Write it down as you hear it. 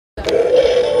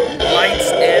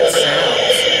Lights and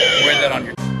sounds. Wear that on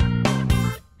your...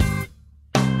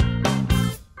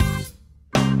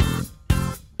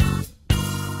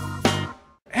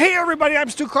 Hey everybody, I'm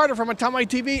Stu Carter from Atamaii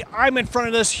TV. I'm in front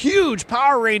of this huge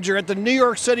Power Ranger at the New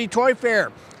York City Toy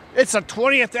Fair. It's the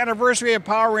 20th anniversary of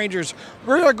Power Rangers.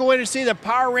 We're going to see the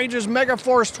Power Rangers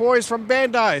Megaforce toys from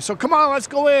Bandai. So come on, let's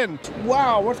go in.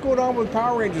 Wow, what's going on with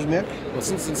Power Rangers, Nick? Well,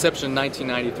 since inception in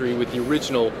 1993 with the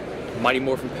original Mighty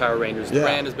Morphin Power Rangers, the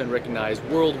brand has been recognized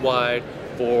worldwide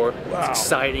for its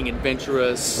exciting,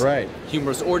 adventurous,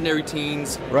 humorous, ordinary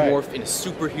teens morph into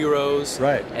superheroes,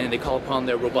 and they call upon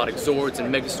their robotic Zords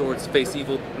and Megazords to face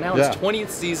evil. Now its 20th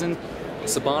season,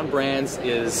 Saban Brands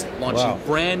is launching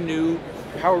brand new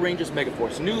Power Rangers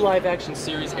Megaforce, new live-action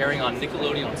series airing on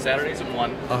Nickelodeon on Saturdays at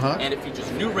 1, and it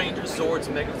features new Rangers, Zords,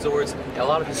 Megazords, and a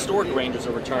lot of historic Rangers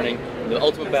are returning in the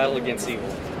ultimate battle against evil.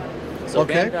 So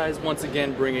Bandai is once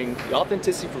again bringing the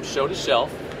authenticity from show to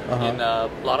shelf in a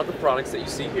lot of the products that you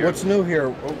see here. What's new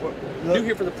here? New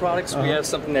here for the products, we have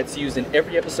something that's used in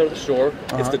every episode of the show.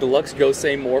 It's the Deluxe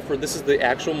Se Morpher. This is the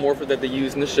actual morpher that they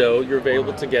use in the show. You're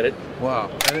available to get it.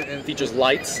 Wow. It features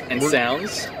lights and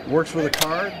sounds. Works with a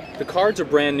card? The cards are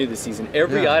brand new this season.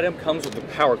 Every item comes with a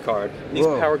power card. These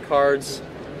power cards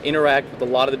interact with a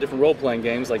lot of the different role-playing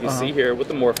games, like you see here with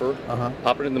the Morpher.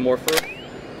 Hop it in the Morpher.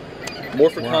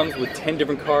 Morpher comes with 10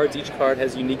 different cards. Each card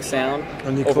has unique sound.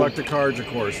 And you collect the cards, of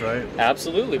course, right?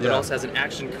 Absolutely, but it also has an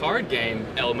action card game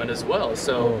element as well.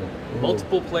 So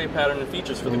multiple play pattern and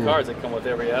features for the cards that come with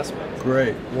every aspect.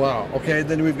 Great. Wow. Okay,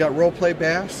 then we've got role-play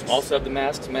masks. Also have the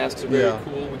masks. Masks are very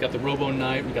cool. We got the Robo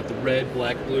Knight. We got the red,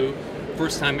 black, blue.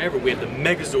 First time ever, we had the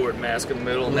Megazord Mask in the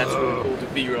middle, and that's really cool to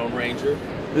be your own Ranger.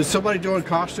 Is somebody doing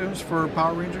costumes for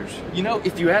Power Rangers? You know,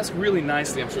 if you ask really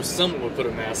nicely, I'm sure someone would put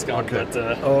a mask on, but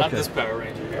not this Power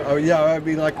Ranger here. Oh yeah, I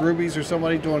mean like Ruby's or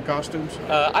somebody doing costumes?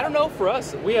 I don't know for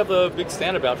us. We have a big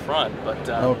stand-up out front, but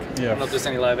I don't know if there's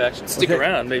any live action. Stick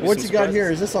around, maybe What you got here?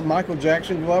 Is this a Michael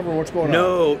Jackson glove or what's going on?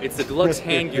 No, it's the Deluxe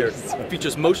Hand Gear. It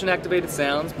features motion-activated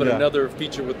sounds, but another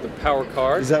feature with the power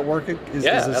card. Is that working?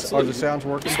 Absolutely. Are the sounds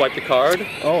working? You swipe the card.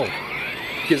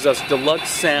 Gives us deluxe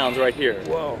sounds right here.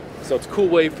 Whoa. So it's a cool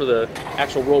way for the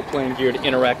actual role-playing gear to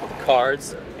interact with the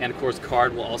cards, and of course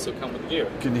card will also come with the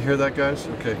gear. Can you hear that, guys?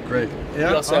 Okay, great. We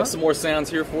also have some more sounds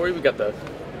here for you. We got the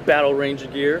Battle Ranger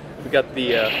gear. We got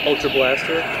the Ultra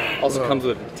Blaster. Also comes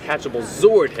with a detachable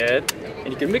Zord Head,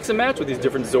 and you can mix and match with these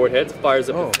different Zord Heads. It fires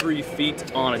up to 3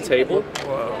 feet on a table.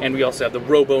 And we also have the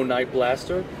Robo Knight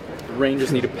Blaster. The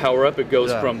Rangers need to power up. It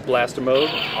goes from blaster mode,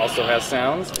 also has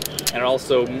sounds, and it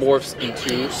also morphs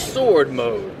into sword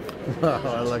mode.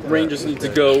 I like that. Rangers need to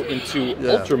go into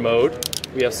Ultra mode.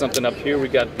 We have something up here. We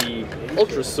got the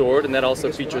Ultra Sword, and that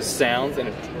also features sounds and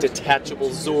a detachable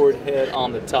Zord Head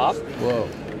on the top. Whoa.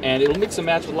 And it'll mix and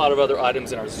match with a lot of other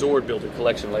items in our Zord Builder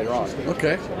collection later on.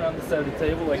 Okay. Around the side of the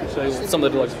table, I can show you some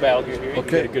of the Deluxe Battle Gear here. You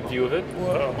can get a good view of it.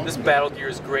 Whoa. This Battle Gear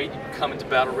is great. You can come into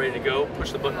battle ready to go.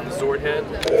 Push the button on the Zord Head.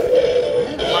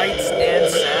 Lights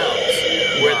and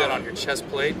sounds. Wear that on your chest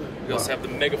plate. We also have the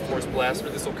Megaforce Blaster.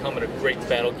 This will come in a great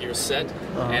Battle Gear set.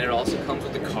 And it also comes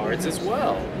with the cards as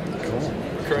well. Cool.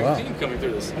 Recurring theme coming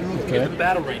through this. We have the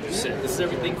Battle Ranger set. This is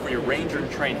everything for your Ranger in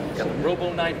training. We've got the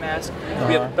Robo Knight mask.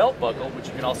 We have the belt buckle, which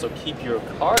you can also keep your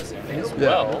cards in as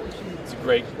well. It's a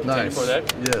great container for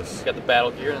that. Yes. We've got the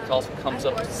Battle Gear, and it also comes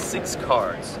up with 6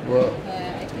 cards. Whoa.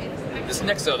 This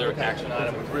next other action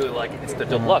item we really like, it's the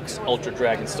Deluxe Ultra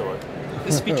Dragon Sword.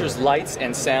 This features lights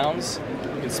and sounds.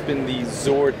 You can spin the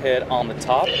Zord Head on the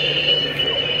top.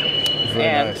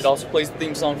 It also plays the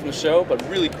theme song from the show, but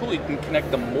really cool, you can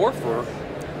connect the Morpher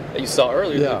that you saw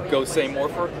earlier, the Se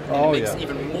Morpher, and it makes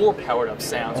even more powered up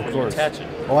sounds when you attach it.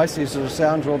 Oh, I see, so the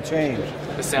sounds will change.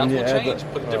 The sounds will change.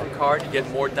 Put a different card, you get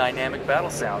more dynamic battle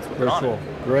sounds with it on it.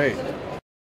 Great.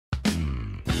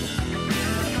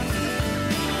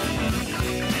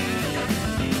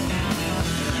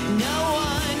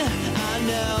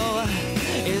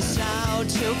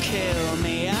 To kill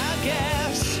me, I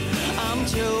guess I'm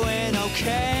doing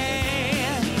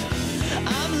okay.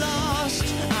 I'm lost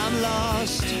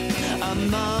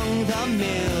among the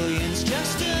millions.